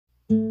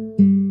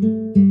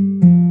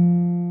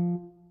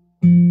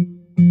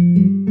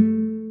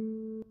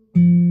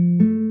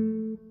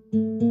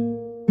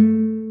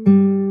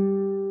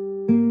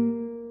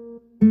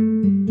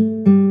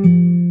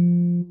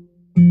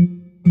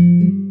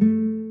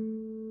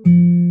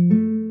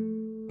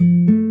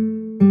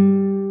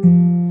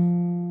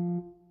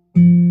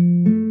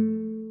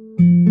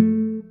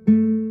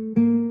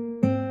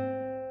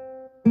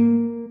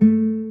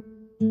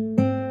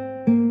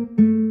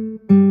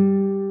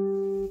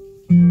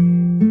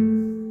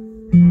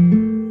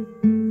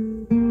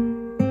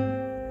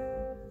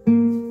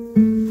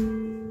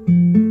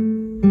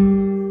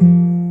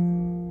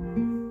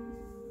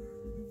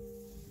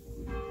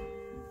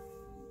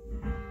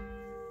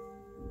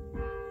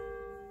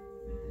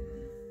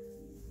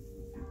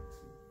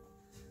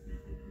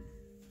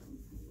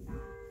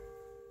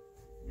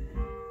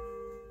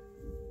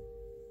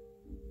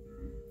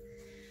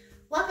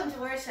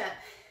worship.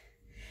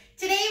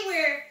 Today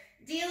we're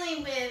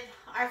dealing with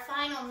our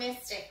final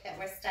mystic that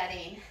we're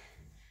studying,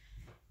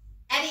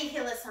 Etty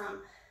Hillesum.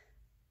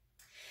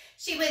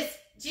 She was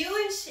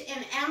Jewish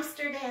in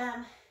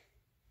Amsterdam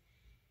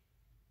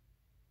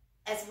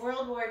as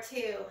World War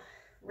II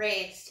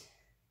raged.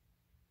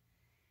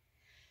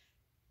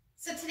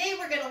 So today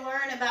we're going to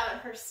learn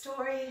about her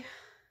story,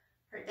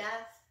 her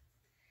death.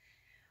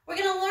 We're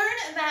going to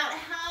learn about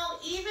how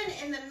even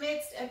in the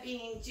midst of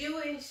being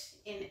Jewish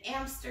in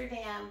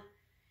Amsterdam,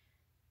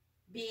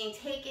 being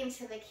taken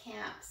to the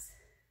camps,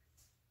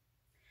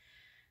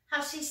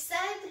 how she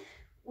said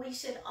we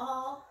should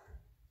all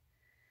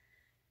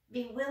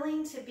be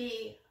willing to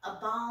be a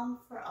balm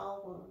for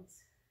all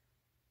wounds.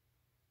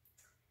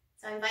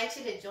 So I invite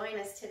you to join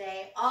us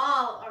today.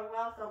 All are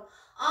welcome.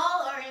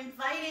 All are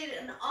invited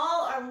and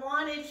all are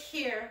wanted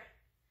here.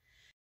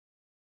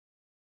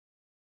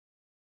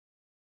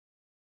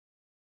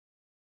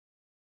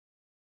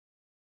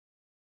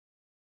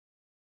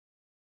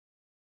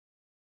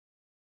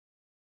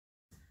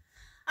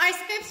 Our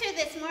scripture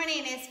this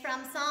morning is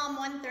from Psalm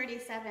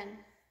 137.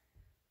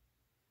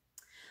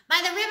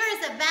 By the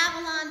rivers of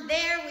Babylon,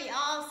 there we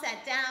all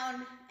sat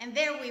down, and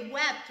there we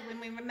wept when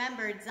we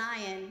remembered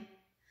Zion.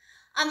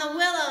 On the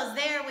willows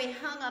there we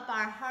hung up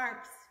our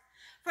harps.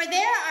 For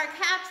there our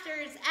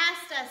captors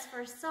asked us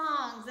for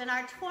songs, and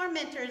our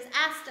tormentors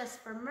asked us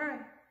for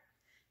mirth,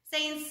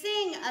 saying,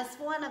 "Sing us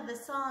one of the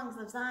songs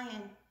of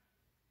Zion."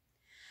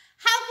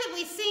 How could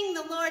we sing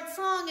the Lord's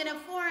song in a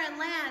foreign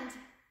land?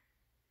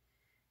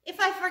 If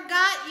I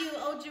forgot you,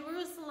 O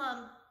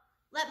Jerusalem,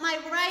 let my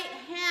right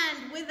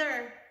hand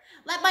wither.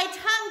 Let my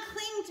tongue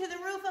cling to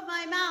the roof of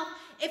my mouth.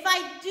 If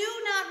I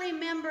do not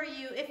remember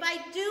you, if I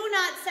do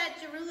not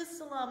set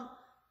Jerusalem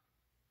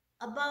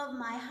above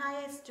my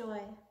highest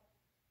joy.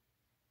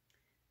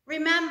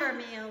 Remember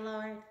me, O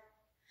Lord,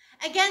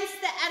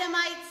 against the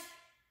Edomites,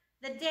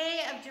 the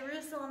day of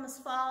Jerusalem's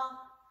fall,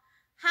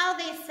 how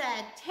they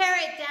said, tear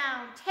it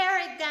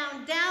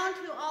down, down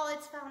to all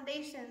its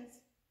foundations.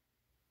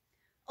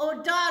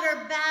 O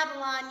daughter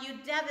Babylon, you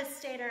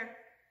devastator,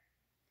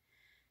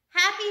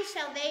 happy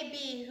shall they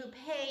be who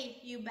pay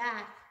you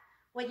back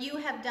what you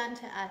have done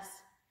to us.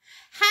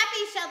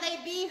 Happy shall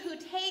they be who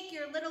take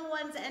your little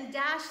ones and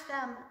dash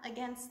them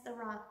against the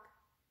rock.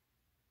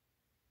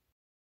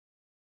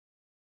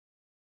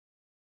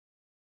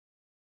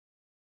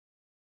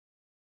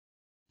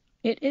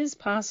 It is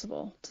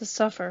possible to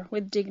suffer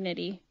with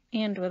dignity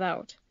and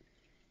without.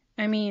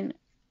 I mean,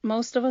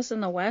 most of us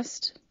in the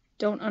West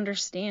don't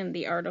understand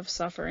the art of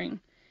suffering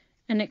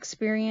and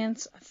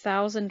experience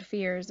 1,000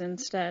 fears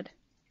instead.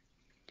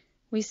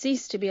 We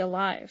cease to be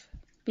alive,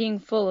 being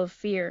full of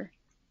fear,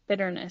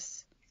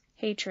 bitterness,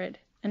 hatred,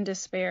 and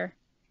despair.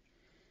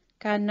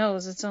 God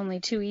knows it's only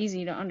too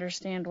easy to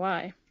understand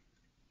why.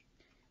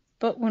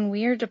 But when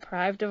we are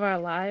deprived of our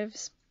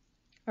lives,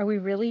 are we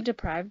really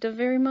deprived of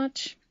very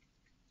much?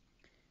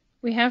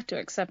 We have to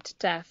accept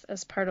death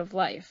as part of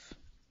life,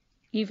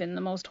 even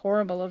the most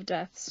horrible of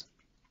deaths.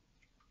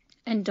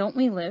 And don't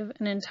we live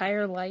an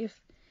entire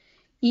life,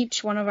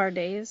 each one of our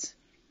days?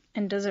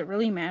 And does it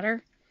really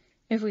matter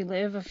if we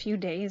live a few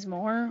days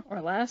more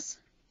or less?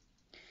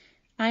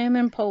 I am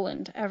in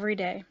Poland every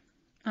day,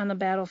 on the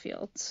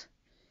battlefields,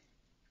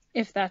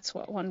 if that's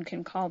what one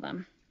can call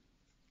them.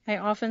 I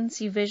often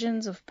see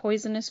visions of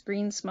poisonous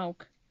green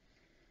smoke.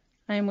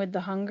 I am with the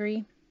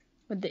hungry,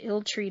 with the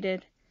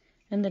ill-treated,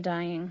 and the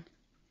dying,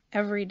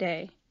 every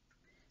day.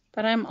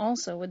 But I am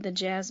also with the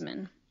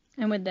jasmine,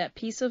 and with that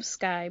piece of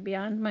sky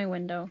beyond my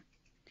window.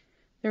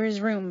 There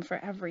is room for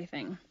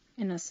everything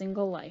in a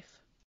single life.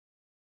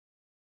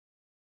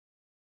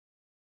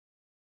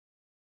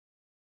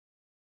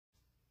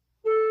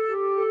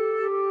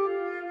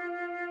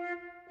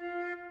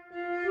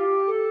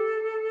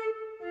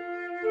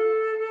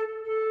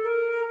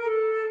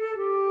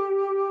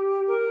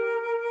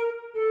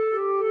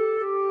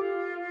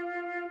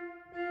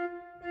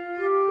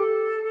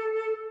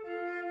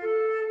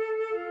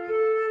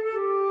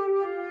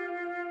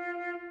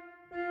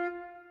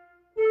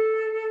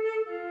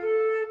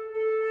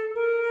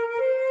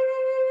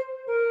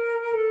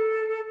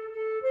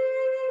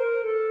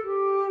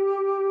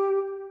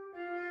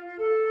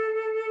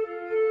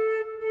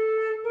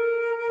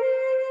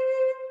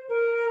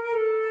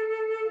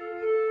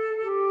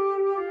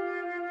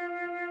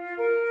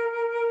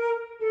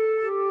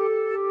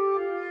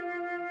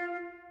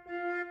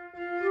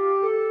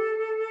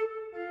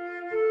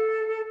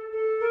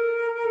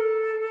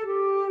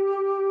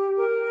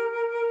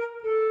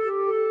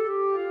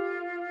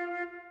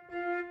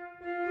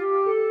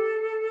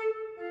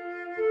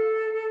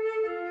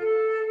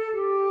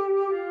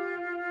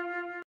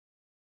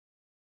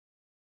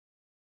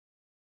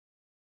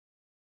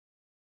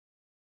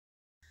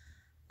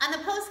 On the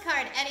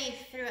postcard Etty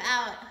threw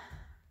out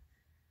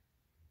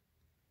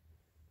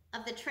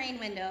of the train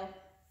window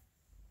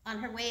on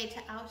her way to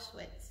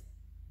Auschwitz,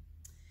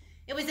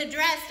 it was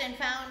addressed and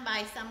found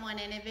by someone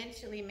and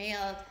eventually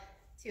mailed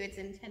to its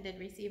intended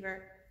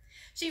receiver.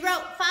 She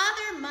wrote,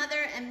 "Father,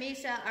 Mother, and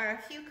Misha are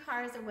a few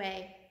cars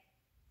away.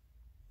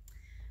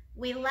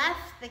 We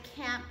left the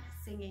camp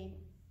singing.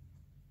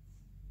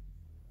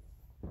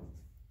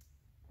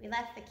 We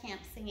left the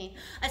camp singing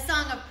a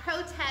song of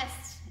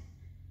protest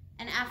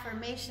and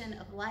affirmation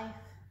of life.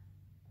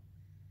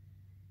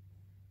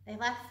 They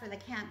left for the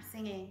camp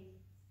singing.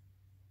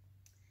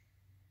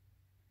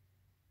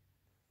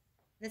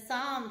 The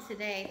psalm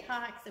today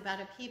talks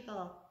about a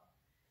people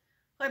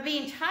who are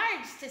being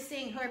charged to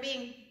sing, who are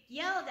being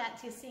yelled at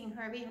to sing, who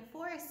are being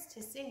forced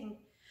to sing,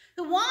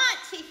 who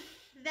want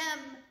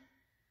them,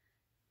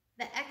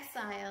 the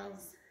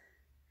exiles,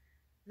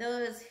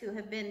 those who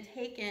have been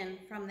taken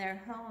from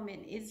their home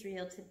in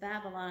Israel to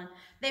Babylon.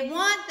 They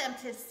want them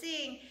to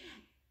sing.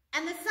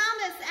 And the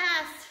psalmist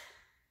asked,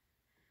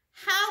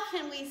 how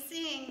can we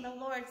sing the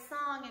Lord's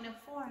song in a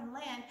foreign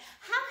land?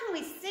 How can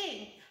we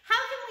sing? How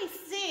can we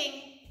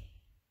sing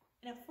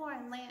in a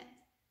foreign land?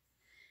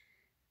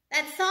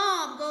 That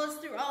psalm goes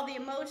through all the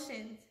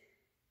emotions.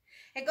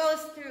 It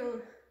goes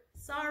through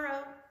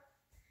sorrow,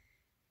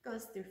 it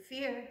goes through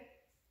fear,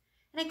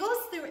 and it goes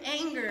through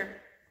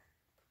anger.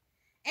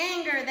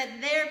 Anger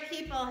that their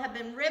people have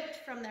been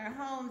ripped from their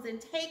homes and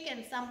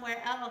taken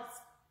somewhere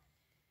else.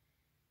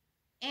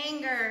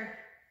 Anger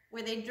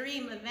where they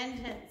dream of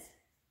vengeance.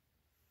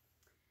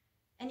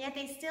 And yet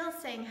they still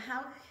sing,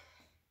 how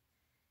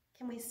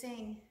can we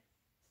sing?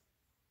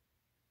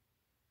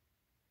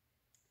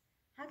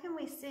 How can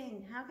we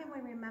sing? How can we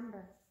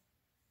remember?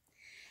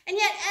 And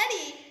yet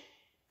Etty,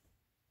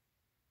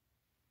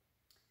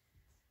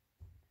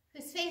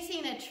 who's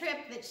facing a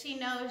trip that she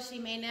knows she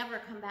may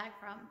never come back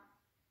from,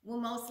 will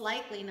most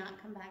likely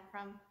not come back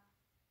from,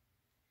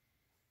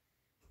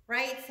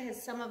 writes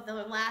as some of the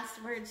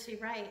last words she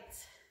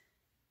writes,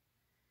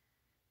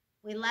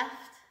 we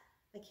left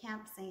the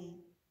camp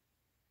singing.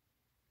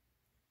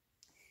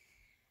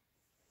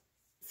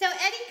 So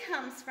Etty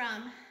comes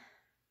from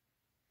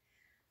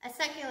a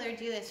secular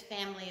Jewish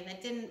family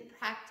that didn't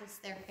practice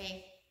their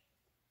faith.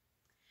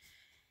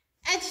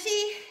 And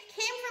she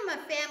came from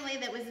a family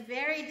that was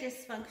very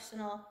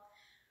dysfunctional,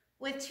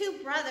 with two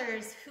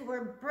brothers who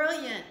were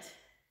brilliant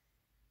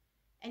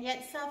and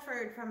yet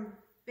suffered from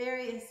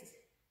various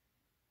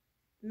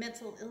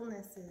mental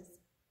illnesses.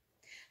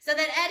 So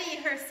that Etty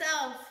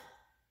herself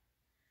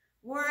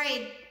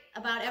worried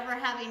about ever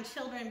having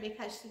children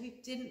because she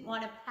didn't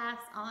want to pass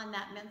on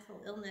that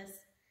mental illness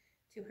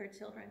to her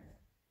children.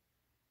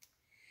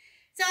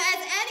 So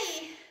as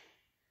Etty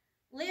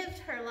lived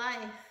her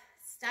life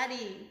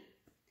studying,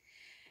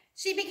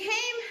 she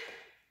became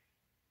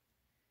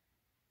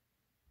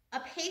a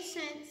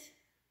patient,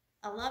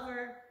 a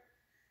lover,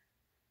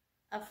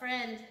 a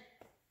friend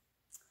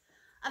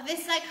of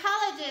this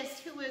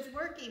psychologist who was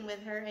working with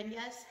her, and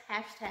yes,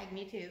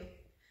 #MeToo.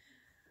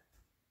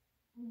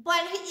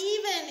 But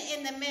even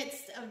in the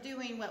midst of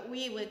doing what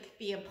we would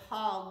be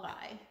appalled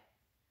by,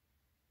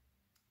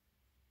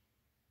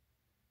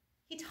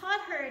 he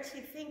taught her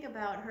to think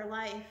about her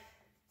life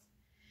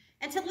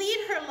and to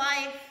lead her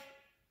life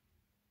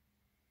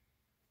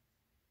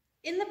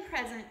in the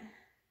present,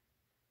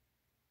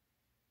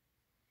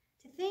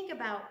 to think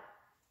about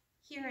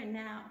here and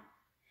now.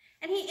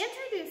 And he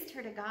introduced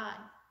her to God.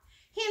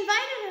 He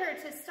invited her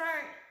to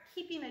start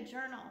keeping a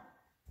journal,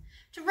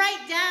 to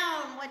write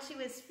down what she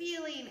was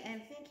feeling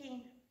and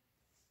thinking,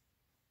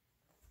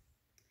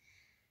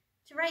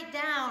 to write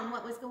down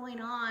what was going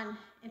on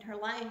in her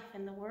life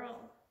and the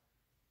world.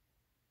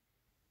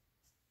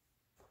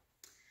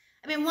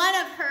 I mean, one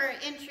of her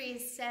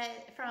entries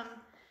said from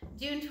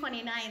June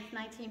 29th,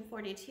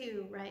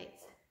 1942,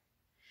 writes,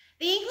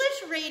 the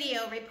English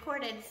radio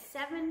reported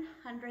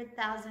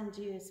 700,000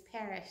 Jews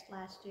perished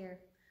last year,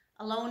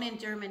 alone in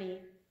Germany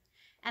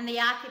and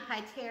the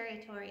occupied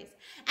territories.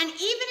 And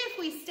even if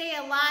we stay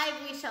alive,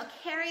 we shall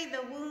carry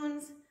the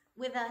wounds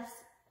with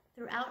us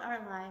throughout our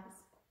lives.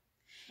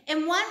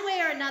 In one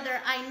way or another,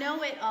 I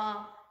know it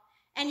all,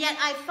 and yet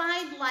I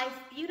find life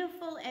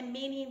beautiful and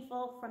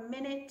meaningful from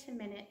minute to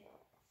minute.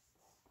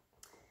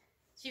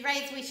 She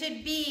writes, we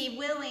should be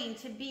willing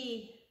to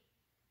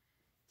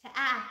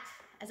act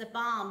as a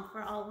balm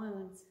for all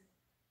wounds.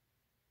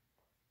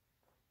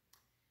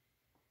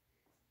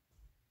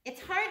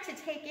 It's hard to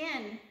take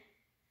in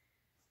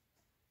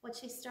what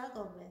she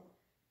struggled with.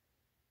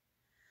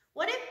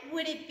 What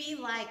would it be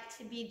like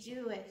to be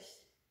Jewish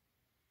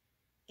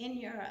in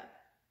Europe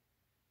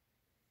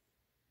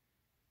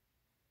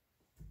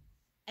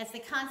as the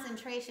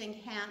concentration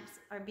camps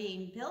are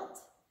being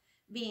built,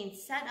 being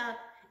set up,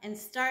 and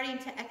starting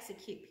to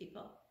execute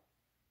people?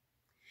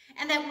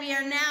 And that we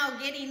are now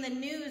getting the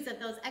news of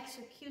those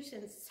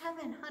executions,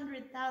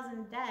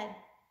 700,000 dead.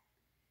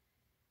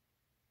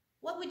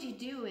 What would you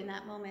do in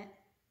that moment?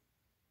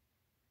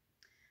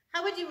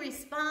 How would you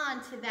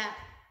respond to that?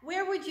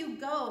 Where would you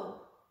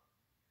go?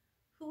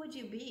 Who would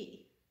you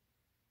be?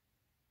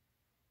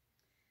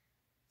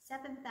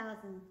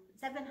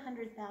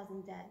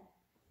 700,000 dead.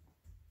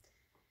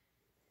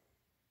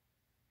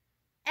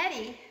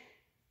 Etty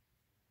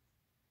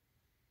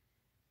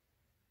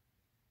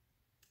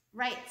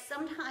writes,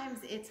 sometimes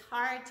it's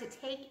hard to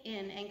take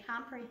in and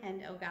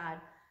comprehend, oh God,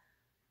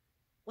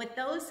 what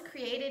those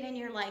created in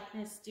your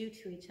likeness do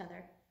to each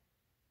other.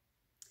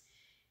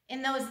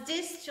 In those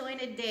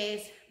disjointed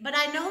days, but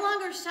I no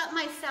longer shut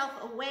myself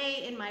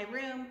away in my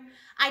room.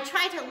 I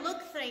try to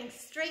look things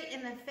straight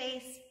in the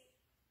face,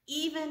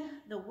 even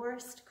the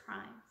worst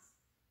crimes.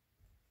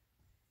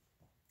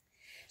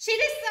 She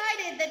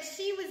decided that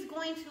she was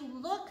going to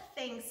look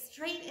things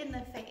straight in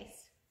the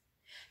face,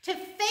 to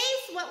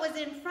face what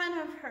was in front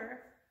of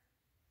her,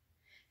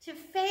 to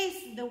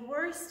face the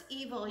worst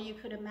evil you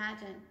could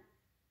imagine,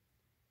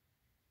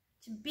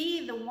 to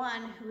be the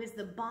one who is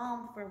the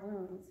balm for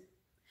wounds.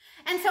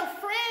 And so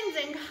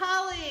friends and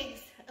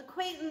colleagues,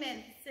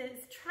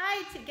 acquaintances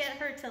tried to get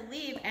her to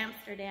leave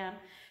Amsterdam,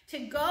 to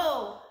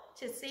go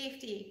to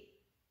safety.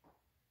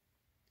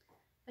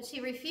 But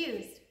she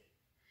refused.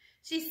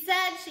 She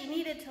said she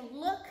needed to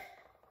look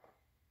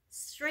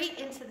straight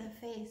into the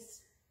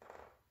face.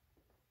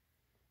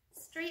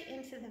 Straight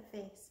into the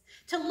face.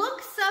 To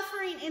look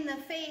suffering in the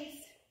face.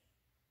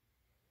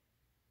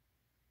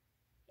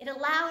 It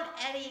allowed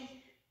Etty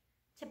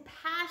to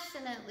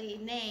passionately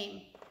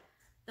name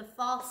the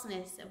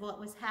falseness of what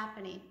was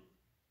happening.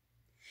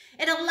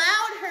 It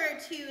allowed her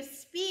to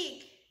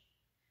speak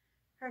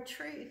her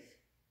truth,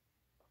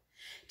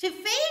 to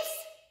face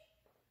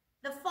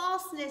the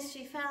falseness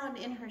she found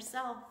in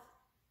herself,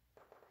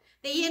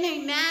 the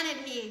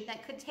inhumanity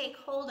that could take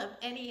hold of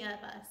any of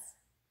us,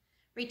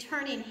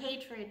 returning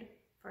hatred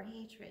for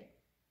hatred.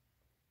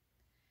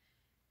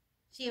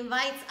 She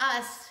invites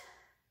us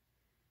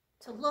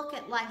to look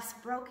at life's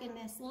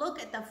brokenness,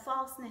 look at the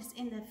falseness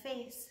in the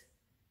face,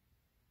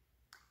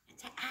 and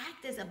to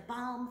act as a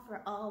balm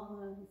for all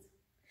wounds.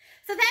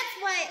 So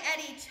that's why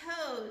Etty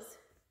chose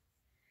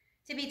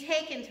to be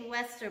taken to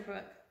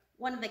Westerbork,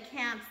 one of the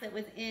camps that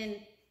was in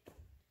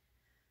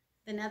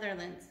the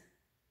Netherlands.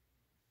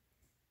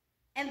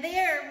 And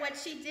there, what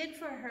she did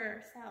for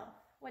herself,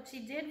 what she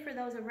did for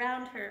those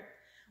around her,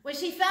 was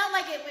she felt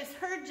like it was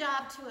her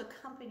job to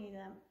accompany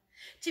them,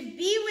 to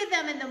be with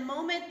them in the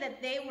moment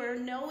that they were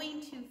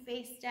knowing to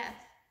face death,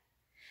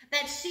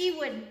 that she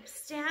would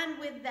stand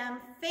with them,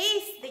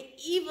 face the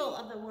evil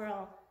of the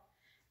world,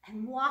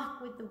 and walk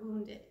with the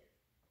wounded,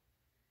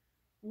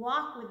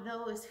 walk with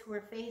those who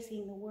were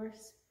facing the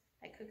worst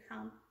that could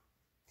come.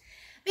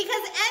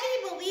 Because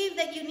Etty believed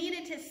that you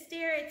needed to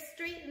stare it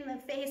straight in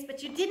the face,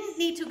 but you didn't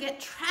need to get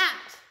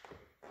trapped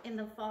in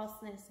the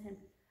falseness. And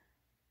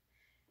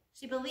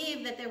she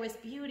believed that there was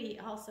beauty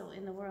also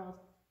in the world.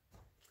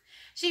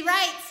 She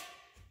writes,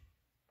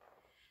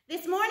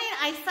 "This morning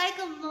I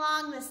cycled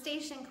along the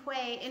station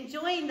quay,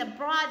 enjoying the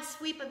broad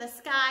sweep of the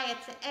sky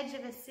at the edge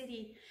of a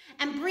city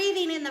and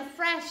breathing in the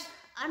fresh,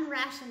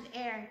 unrationed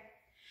air.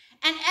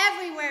 And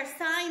everywhere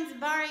signs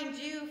barring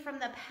Jew from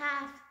the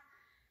path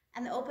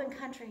and the open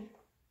country.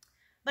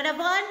 But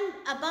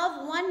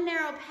above one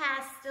narrow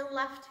pass still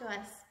left to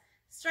us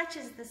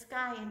stretches the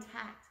sky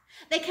intact.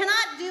 They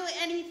cannot do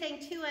anything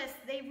to us.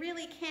 They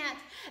really can't.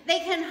 They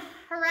can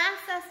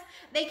harass us.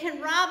 They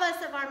can rob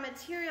us of our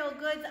material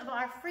goods, of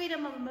our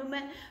freedom of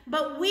movement.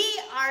 But we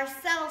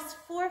ourselves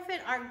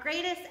forfeit our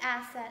greatest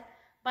asset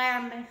by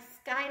our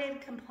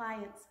misguided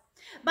compliance,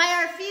 by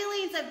our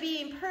feelings of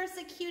being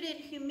persecuted,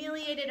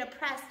 humiliated,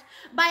 oppressed,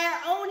 by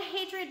our own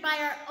hatred, by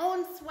our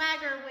own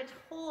swagger, which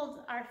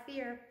holds our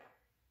fear.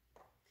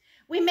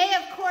 We may,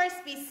 of course,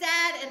 be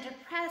sad and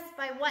depressed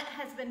by what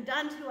has been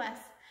done to us.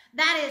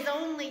 That is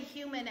only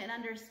human and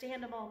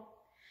understandable.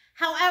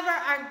 However,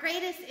 our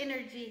greatest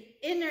injury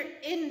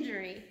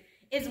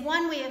is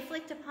one we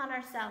inflict upon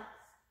ourselves.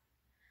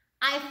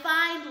 I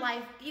find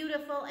life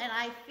beautiful and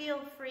I feel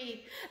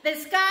free. The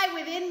sky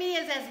within me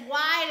is as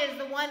wide as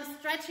the one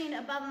stretching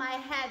above my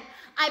head.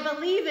 I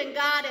believe in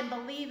God and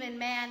believe in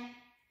man,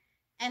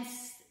 and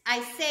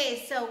I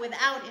say so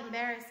without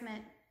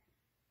embarrassment.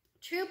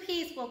 True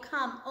peace will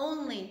come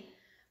only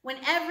when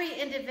every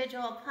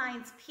individual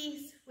finds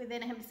peace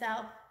within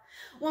himself,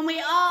 when we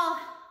all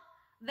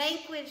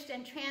vanquished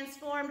and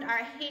transformed our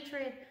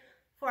hatred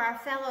for our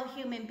fellow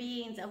human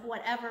beings of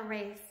whatever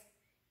race,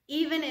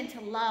 even into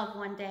love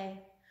one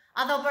day.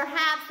 Although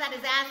perhaps that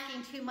is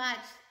asking too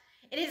much,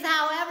 it is,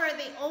 however,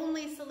 the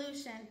only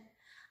solution.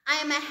 I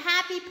am a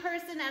happy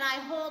person and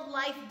I hold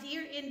life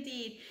dear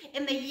indeed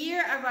in the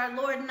year of our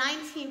Lord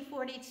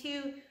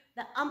 1942,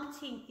 the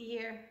umpteenth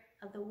year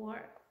of the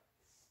war.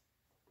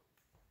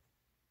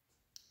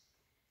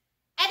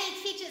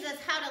 Etty teaches us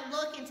how to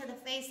look into the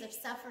face of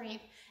suffering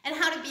and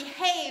how to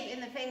behave in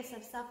the face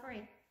of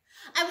suffering.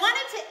 I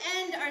wanted to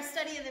end our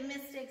study of the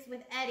mystics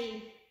with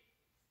Etty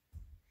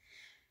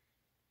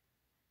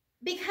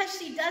because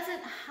she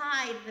doesn't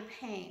hide the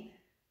pain.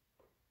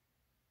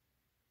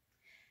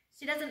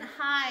 She doesn't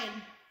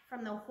hide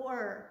from the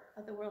horror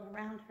of the world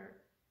around her.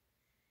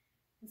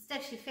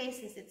 Instead, she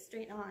faces it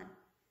straight on.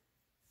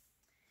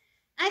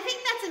 I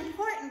think that's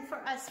important for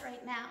us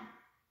right now.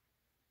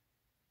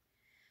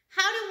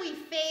 How do we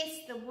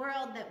face the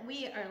world that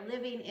we are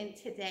living in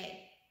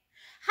today?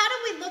 How do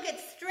we look it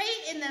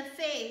straight in the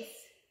face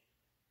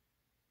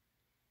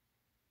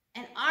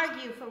and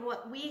argue for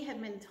what we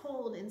have been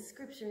told in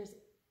scriptures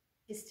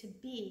is to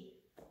be?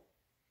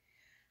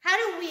 How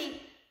do we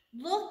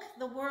look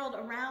the world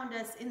around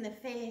us in the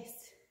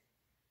face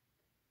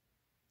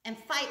and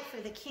fight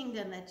for the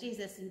kingdom that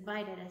Jesus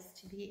invited us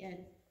to be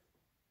in?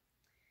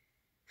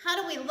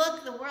 How do we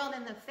look the world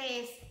in the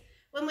face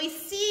when we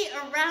see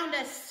around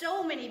us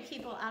so many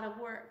people out of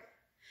work,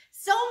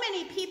 so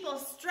many people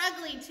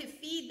struggling to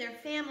feed their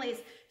families,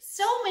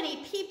 so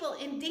many people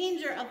in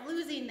danger of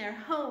losing their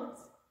homes,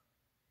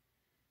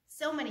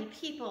 so many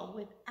people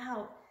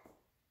without?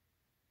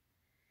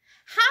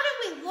 How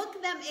do we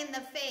look them in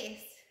the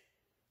face?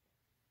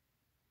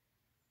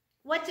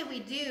 What do we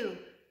do?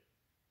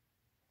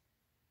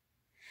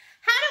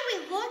 How do we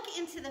look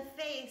into the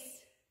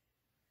face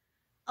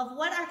of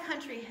what our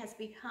country has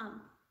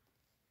become?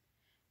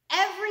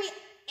 Every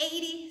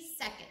 80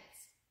 seconds,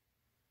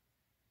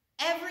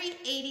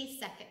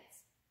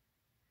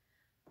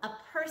 a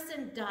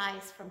person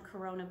dies from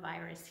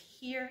coronavirus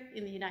here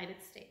in the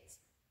United States.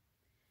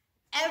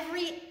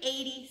 Every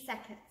 80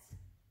 seconds.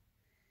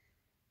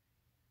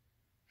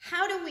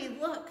 How do we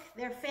look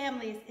their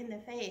families in the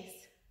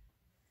face?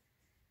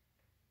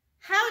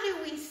 How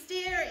do we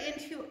stare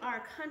into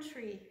our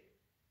country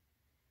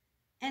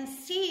and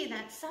see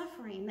that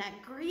suffering,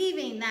 that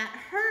grieving, that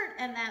hurt,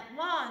 and that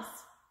loss?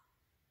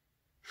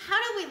 How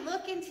do we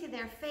look into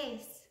their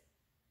face?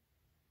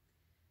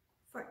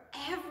 For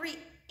every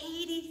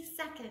 80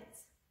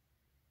 seconds,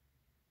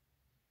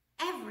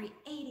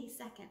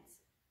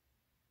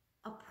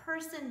 a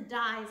person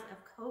dies of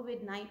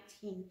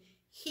COVID-19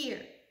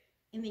 here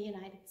in the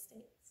United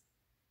States.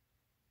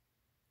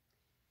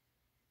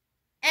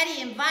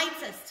 Etty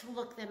invites us to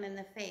look them in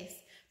the face,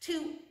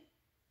 to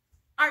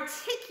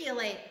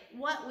articulate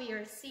what we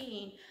are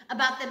seeing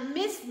about the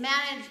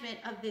mismanagement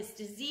of this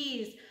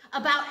disease,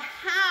 about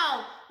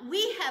how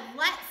we have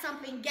let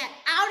something get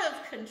out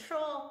of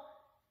control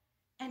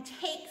and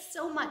take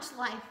so much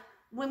life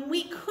when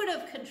we could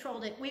have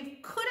controlled it. We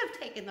could have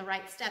taken the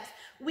right steps.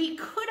 We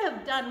could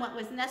have done what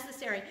was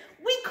necessary.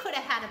 We could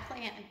have had a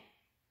plan.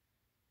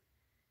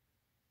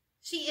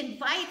 She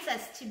invites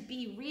us to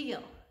be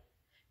real,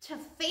 to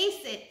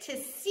face it, to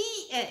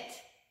see it,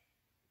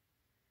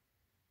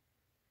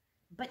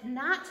 but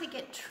not to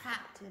get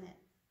trapped in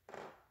it.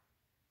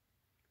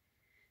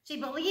 She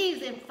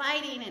believes in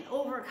fighting and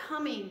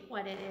overcoming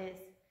what it is,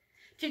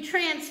 to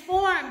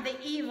transform the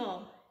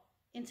evil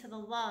into the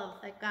love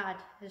that God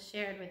has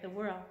shared with the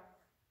world.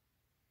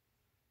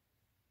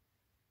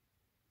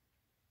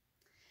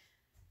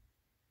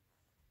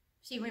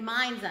 She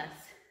reminds us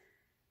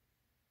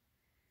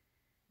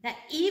that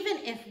even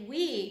if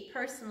we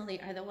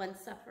personally are the ones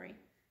suffering,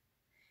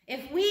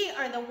 if we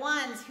are the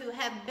ones who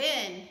have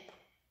been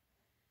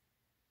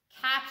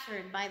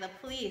captured by the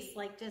police,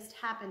 like just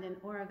happened in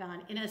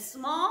Oregon, in a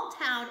small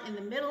town in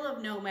the middle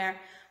of nowhere,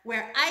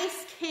 where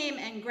ICE came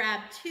and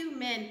grabbed 2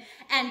 men,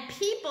 and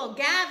people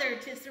gathered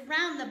to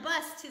surround the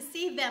bus to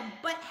see them,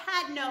 but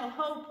had no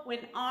hope when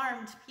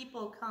armed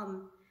people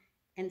come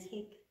and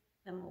take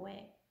them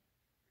away.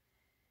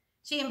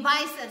 She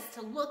invites us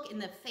to look in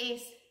the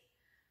face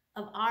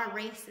of our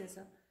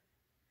racism,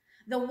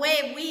 the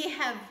way we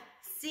have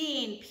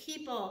seen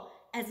people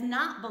as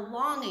not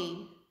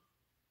belonging,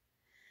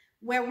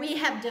 where we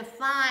have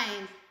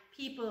defined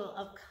people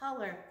of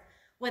color,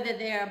 whether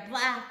they are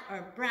black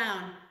or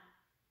brown,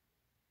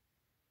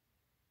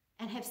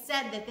 and have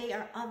said that they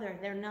are other,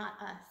 they're not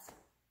us.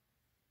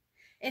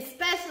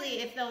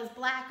 Especially if those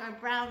black or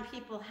brown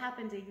people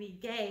happen to be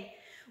gay.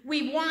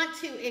 We want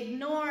to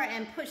ignore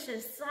and push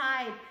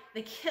aside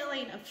the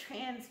killing of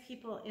trans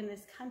people in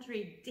this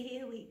country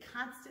daily,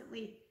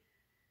 constantly.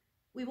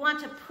 We want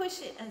to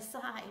push it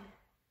aside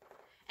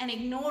and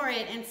ignore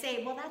it and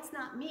say, well, that's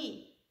not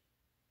me.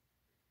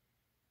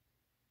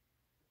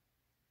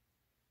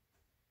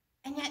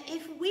 And yet,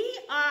 if we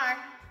are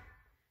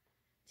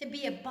to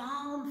be a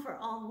balm for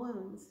all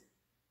wounds,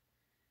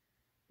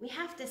 we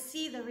have to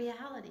see the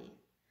reality.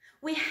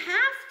 We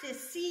have to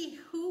see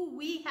who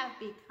we have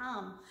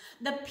become,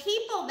 the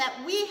people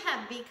that we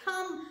have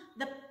become,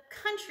 the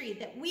country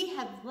that we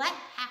have let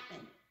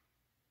happen.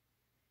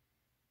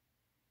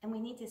 And we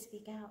need to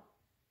speak out.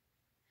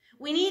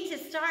 We need to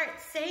start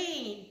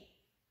saying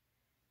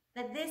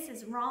that this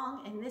is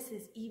wrong and this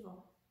is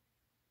evil.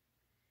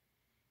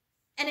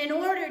 And in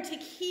order to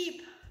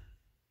keep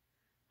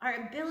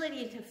our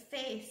ability to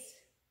face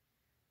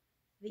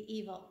the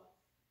evil,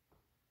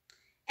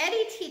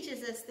 Etty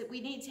teaches us that we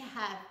need to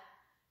have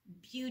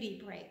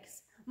beauty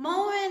breaks,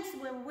 moments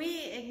where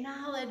we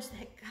acknowledge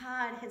that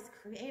God has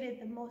created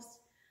the most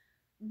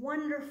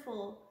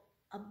wonderful,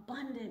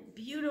 abundant,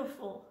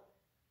 beautiful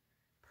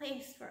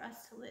place for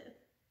us to live.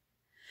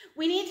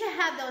 We need to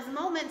have those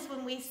moments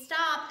when we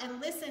stop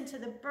and listen to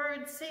the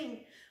birds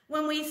sing,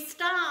 when we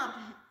stop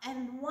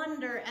and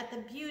wonder at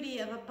the beauty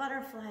of a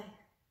butterfly,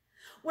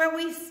 where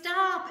we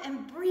stop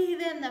and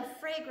breathe in the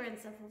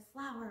fragrance of a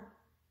flower,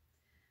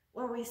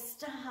 where we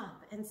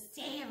stop and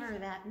savor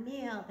that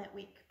meal that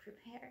we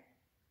prepared.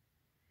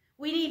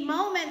 We need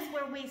moments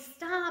where we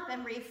stop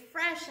and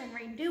refresh and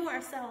renew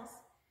ourselves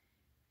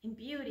in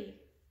beauty,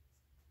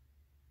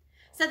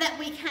 so that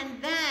we can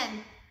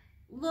then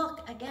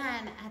Look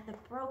again at the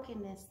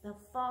brokenness, the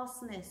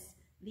falseness,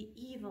 the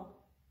evil,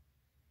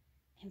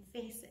 and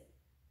face it.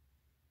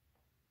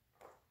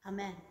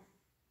 Amen.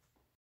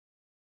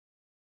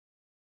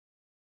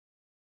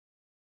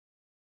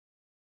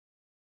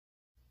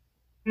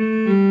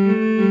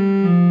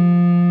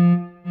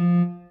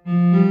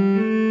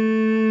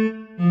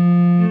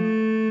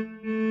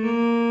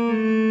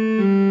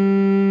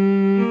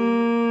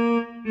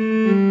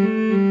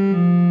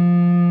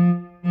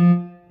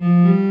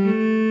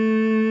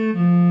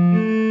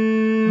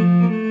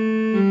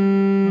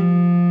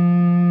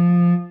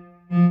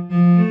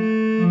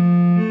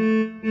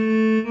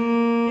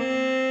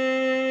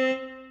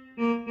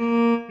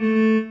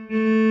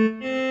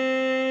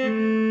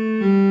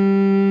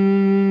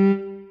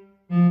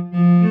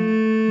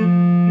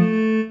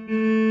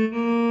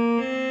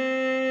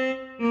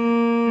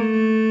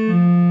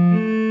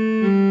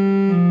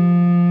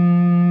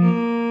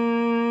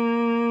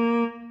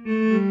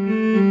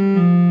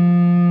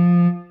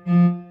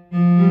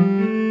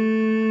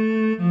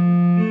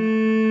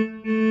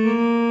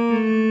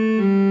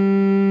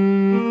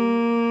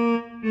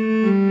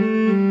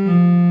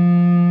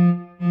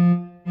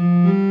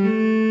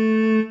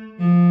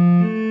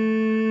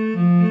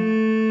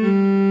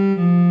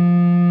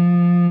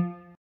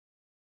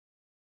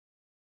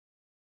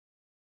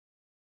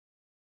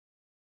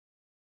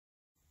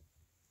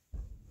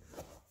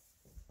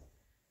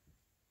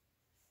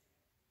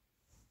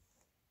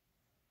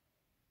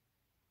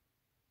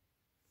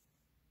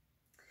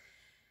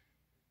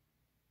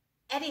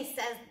 Etty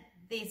says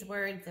these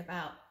words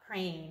about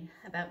praying,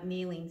 about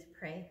kneeling to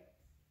pray.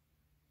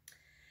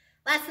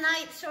 Last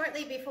night,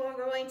 shortly before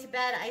going to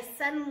bed, I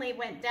suddenly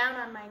went down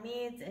on my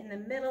knees in the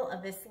middle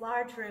of this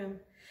large room,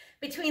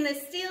 between the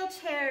steel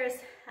chairs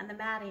and the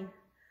matting,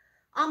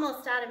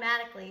 almost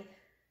automatically.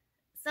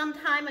 Some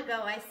time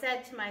ago, I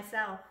said to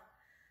myself,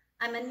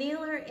 I'm a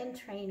kneeler in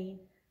training.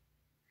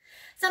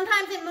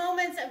 Sometimes in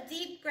moments of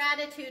deep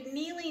gratitude,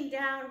 kneeling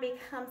down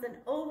becomes an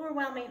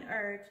overwhelming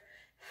urge,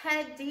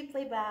 head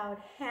deeply bowed,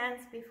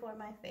 hands before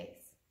my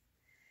face.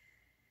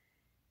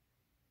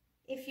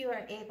 If you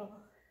are able,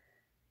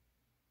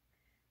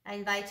 I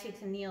invite you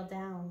to kneel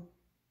down.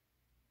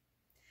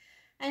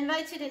 I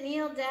invite you to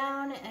kneel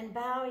down and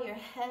bow your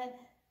head.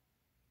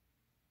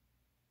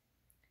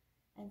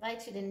 I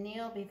invite you to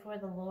kneel before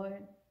the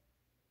Lord.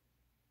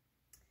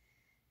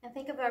 And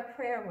think of our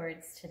prayer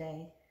words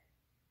today.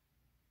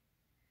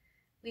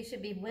 We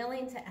should be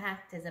willing to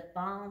act as a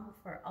balm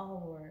for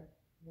all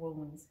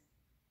wounds.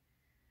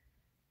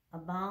 A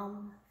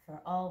balm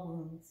for all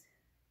wounds.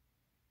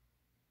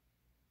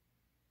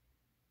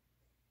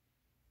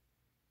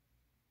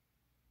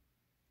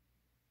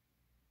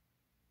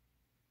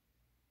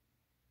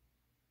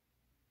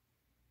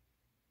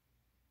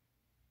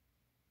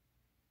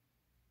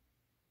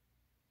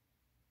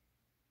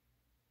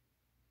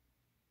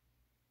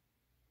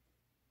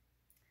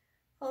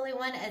 Holy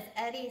One, as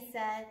Etty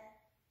said,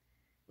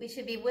 we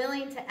should be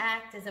willing to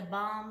act as a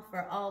balm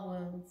for all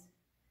wounds.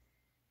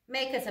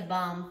 Make us a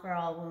balm for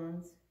all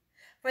wounds.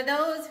 For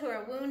those who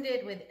are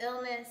wounded with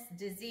illness,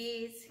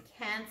 disease,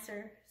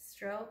 cancer,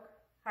 stroke,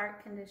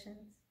 heart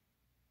conditions.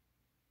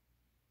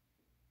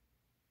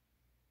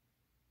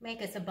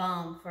 Make us a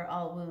balm for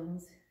all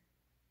wounds.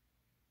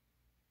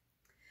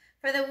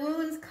 For the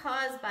wounds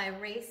caused by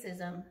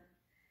racism,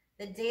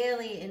 the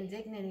daily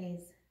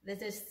indignities, the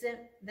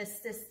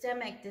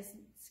systemic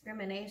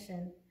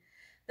discrimination,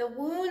 the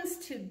wounds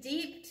too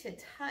deep to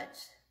touch.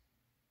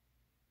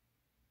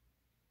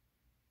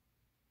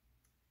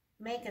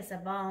 Make us a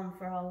balm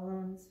for all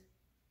wounds.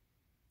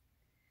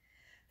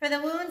 For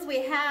the wounds we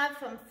have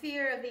from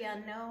fear of the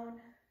unknown,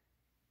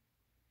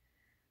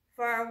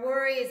 for our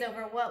worries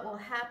over what will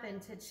happen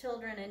to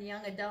children and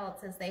young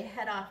adults as they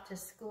head off to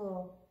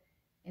school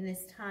in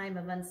this time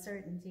of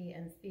uncertainty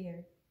and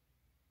fear.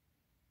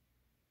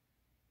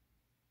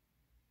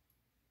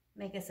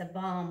 Make us a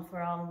balm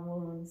for all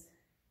wounds.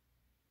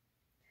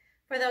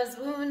 For those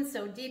wounds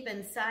so deep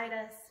inside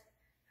us,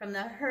 from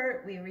the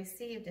hurt we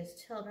received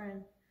as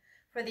children,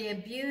 for the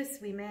abuse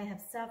we may have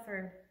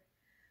suffered,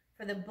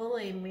 for the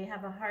bullying we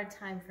have a hard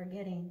time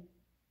forgetting.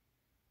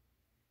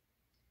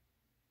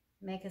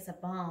 Make us a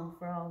balm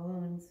for all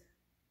wounds.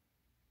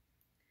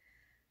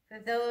 For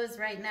those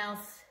right now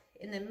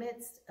in the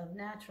midst of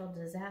natural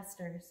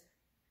disasters,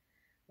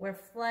 where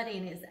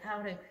flooding is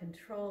out of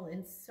control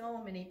in so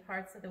many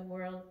parts of the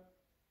world,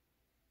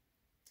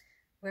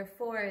 where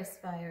forest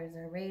fires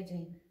are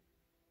raging.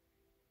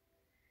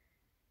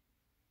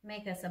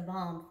 Make us a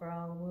balm for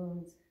all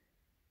wounds.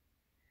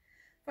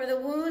 For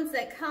the wounds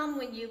that come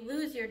when you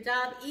lose your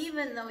job,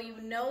 even though you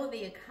know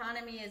the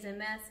economy is a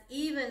mess,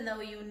 even though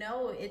you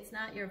know it's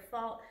not your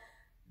fault,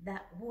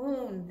 that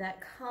wound that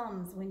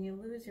comes when you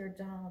lose your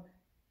job.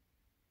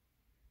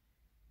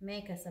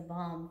 Make us a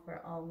balm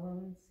for all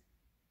wounds.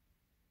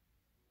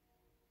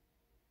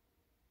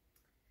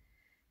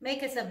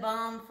 Make us a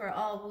balm for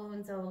all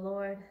wounds, O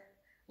Lord.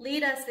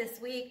 Lead us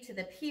this week to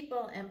the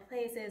people and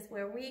places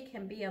where we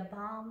can be a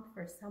balm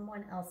for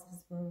someone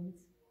else's wounds.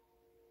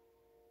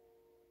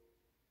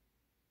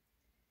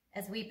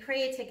 as we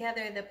pray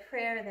together the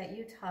prayer that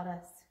you taught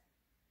us.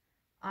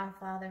 Our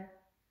Father,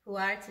 who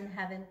art in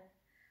heaven,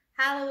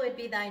 hallowed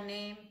be thy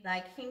name.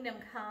 Thy kingdom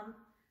come,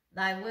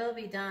 thy will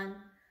be done,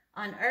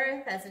 on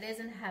earth as it is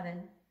in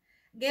heaven.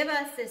 Give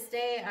us this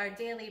day our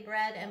daily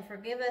bread, and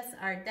forgive us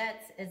our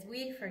debts as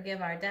we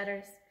forgive our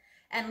debtors.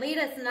 And lead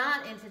us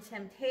not into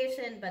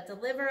temptation, but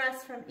deliver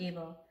us from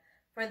evil.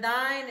 For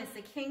thine is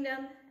the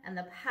kingdom, and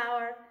the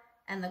power,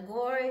 and the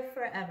glory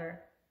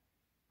forever.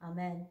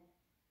 Amen.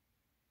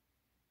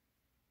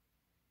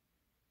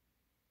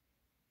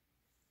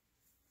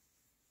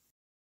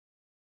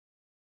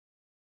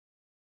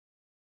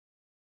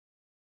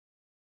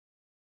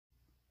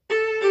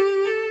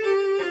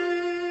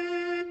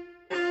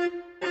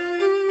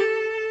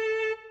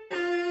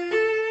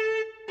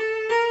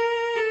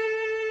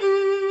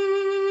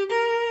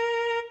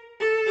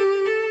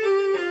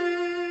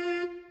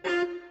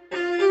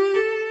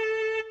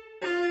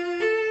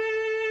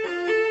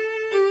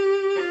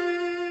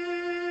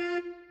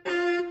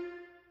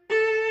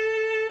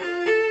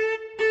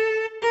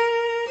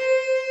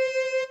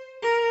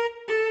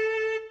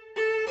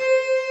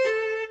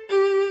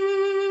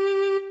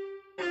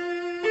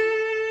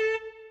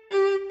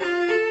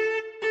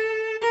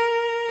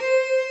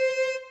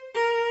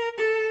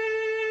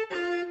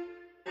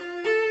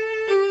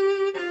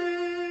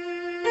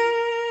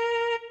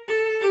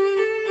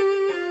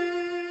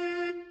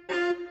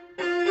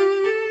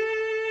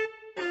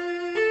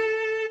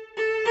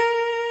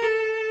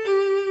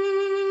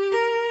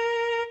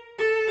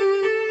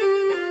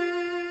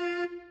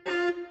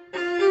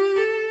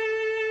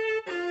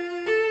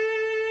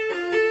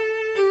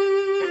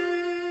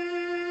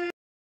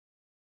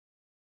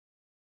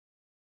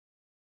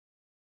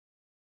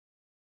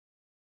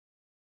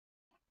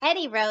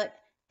 Etty wrote,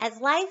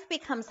 "As life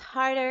becomes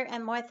harder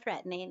and more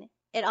threatening,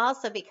 it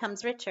also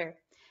becomes richer,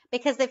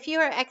 because the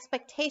fewer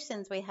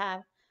expectations we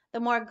have, the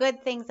more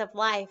good things of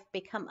life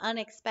become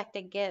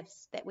unexpected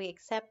gifts that we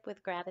accept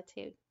with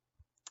gratitude."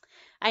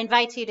 I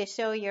invite you to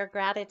show your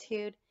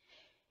gratitude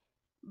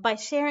by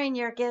sharing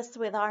your gifts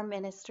with our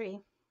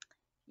ministry.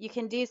 You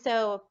can do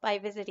so by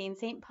visiting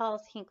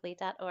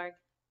stpaulshinckley.org.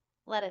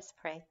 Let us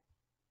pray.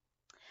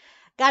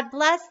 God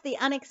bless the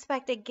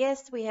unexpected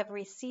gifts we have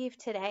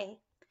received today,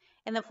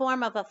 in the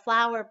form of a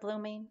flower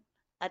blooming,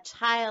 a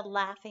child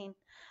laughing,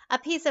 a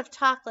piece of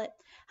chocolate.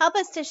 Help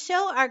us to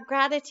show our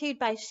gratitude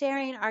by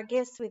sharing our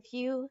gifts with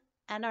you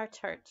and our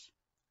church.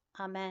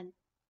 Amen.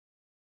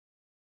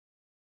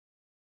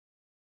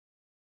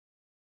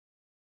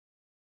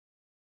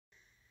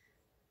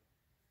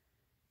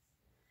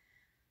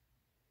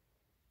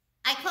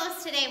 I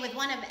close today with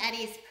one of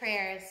Etty's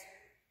prayers.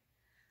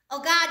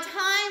 Oh God,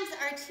 times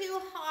are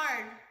too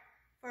hard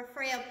for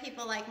frail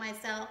people like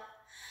myself.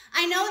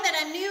 I know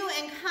that a new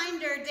and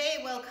kinder day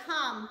will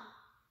come.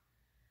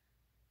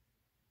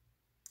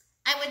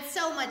 I would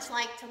so much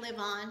like to live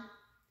on,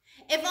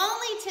 if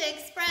only to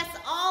express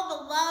all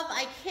the love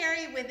I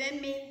carry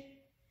within me.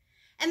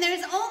 And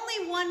there's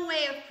only one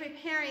way of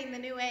preparing the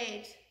new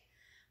age,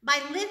 by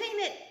living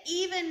it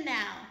even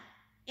now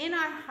in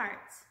our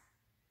hearts.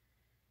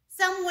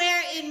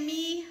 Somewhere in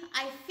me,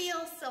 I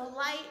feel so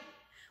light,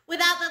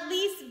 without the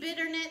least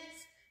bitterness,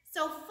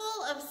 so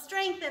full of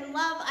strength and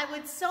love. I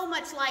would so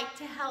much like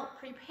to help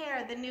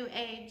prepare the new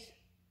age.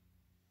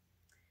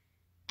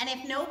 And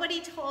if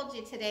nobody told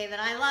you today that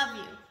I love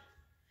you,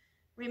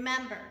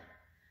 remember,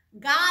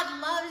 God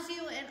loves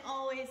you and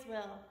always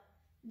will.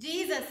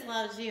 Jesus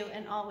loves you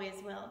and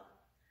always will.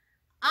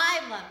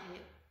 I love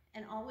you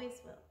and always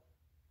will.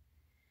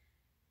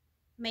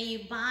 May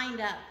you bind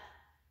up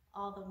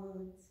all the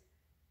wounds.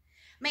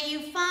 May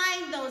you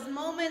find those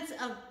moments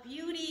of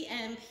beauty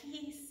and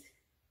peace.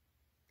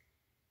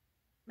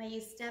 May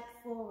you step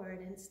forward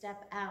and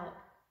step out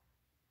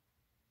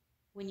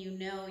when you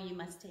know you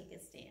must take a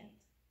stand.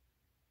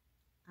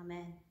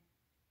 Amen.